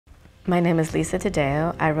My name is Lisa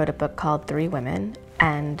Taddeo. I wrote a book called Three Women,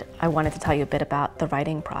 and I wanted to tell you a bit about the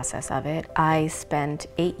writing process of it. I spent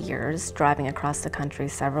 8 years driving across the country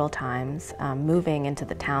several times, moving into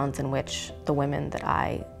the towns in which the women that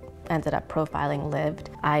I ended up profiling lived.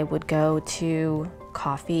 I would go to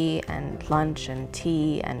coffee and lunch and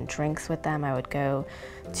tea and drinks with them. I would go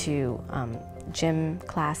to gym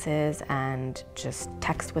classes and just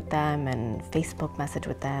text with them and Facebook message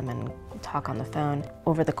with them and talk on the phone.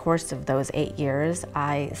 Over the course of those 8 years,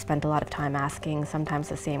 I spent a lot of time asking sometimes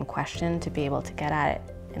the same question to be able to get at it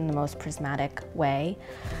in the most prismatic way.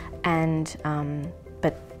 And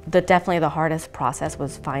definitely the hardest process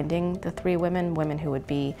was finding the three women who would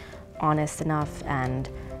be honest enough and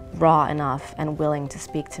raw enough and willing to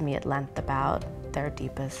speak to me at length about their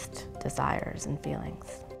deepest desires and feelings.